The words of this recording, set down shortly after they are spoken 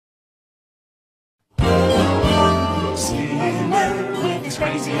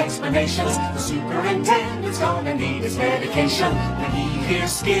crazy explanations. The superintendent's gonna need his medication. When he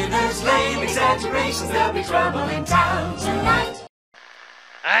hears Skinner's lame exaggerations, there'll be trouble in town tonight.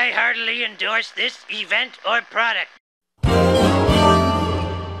 I heartily endorse this event or product.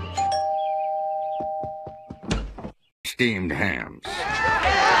 Steamed hams.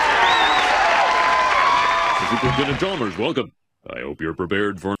 Superintendent Chalmers, welcome. I hope you're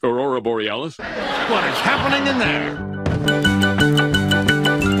prepared for Aurora Borealis. What is happening in there?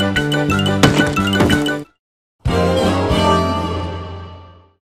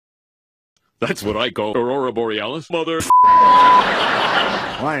 That's what I call Aurora Borealis, mother.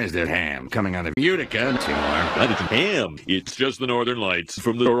 Why is that ham coming out of Utica, Seymour? That isn't ham. It's just the northern lights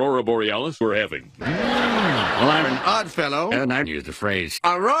from the Aurora Borealis we're having. Well, I'm an odd fellow, and I use the phrase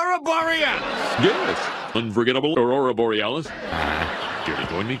Aurora Borealis. Yes. Unforgettable Aurora Borealis. Care to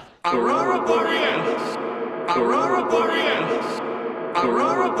join me? Aurora Borealis. Aurora Borealis.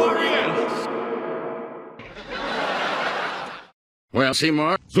 Aurora Borealis. Well,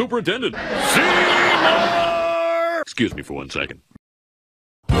 Seymour. Superintendent. Seymour! Excuse me for 1 second.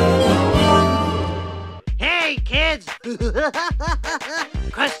 Hey, kids!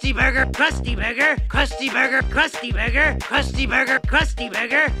 Krusty Burger, Krusty Burger, Krusty Burger, Krusty Burger, Krusty Burger, Krusty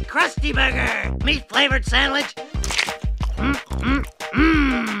Burger, Krusty Burger! Meat-flavored sandwich.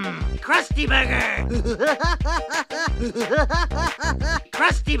 Krusty Burger!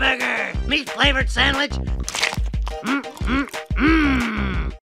 Krusty Burger! Meat-flavored sandwich.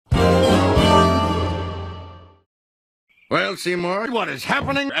 Well, Seymour, what is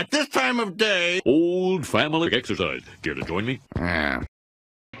happening at this time of day? Old family exercise. Care to join me? Yeah.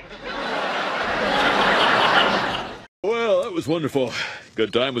 Well, that was wonderful.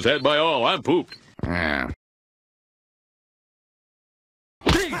 Good time was had by all. I'm pooped. Yeah.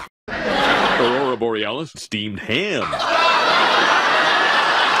 Aurora Borealis, steamed ham.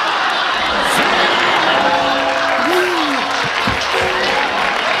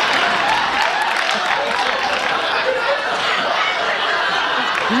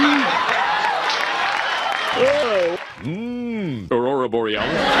 Aurora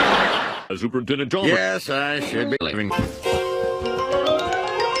Borealis. Superintendent Chalmers. Yes, I should be leaving.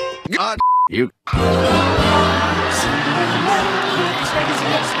 God, you. Crazy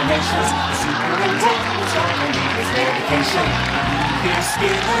explanations. The superintendent's gonna need his medication. When he hears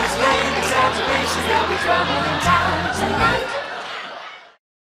Skinner's lame exaggerations, there'll be trouble in town tonight.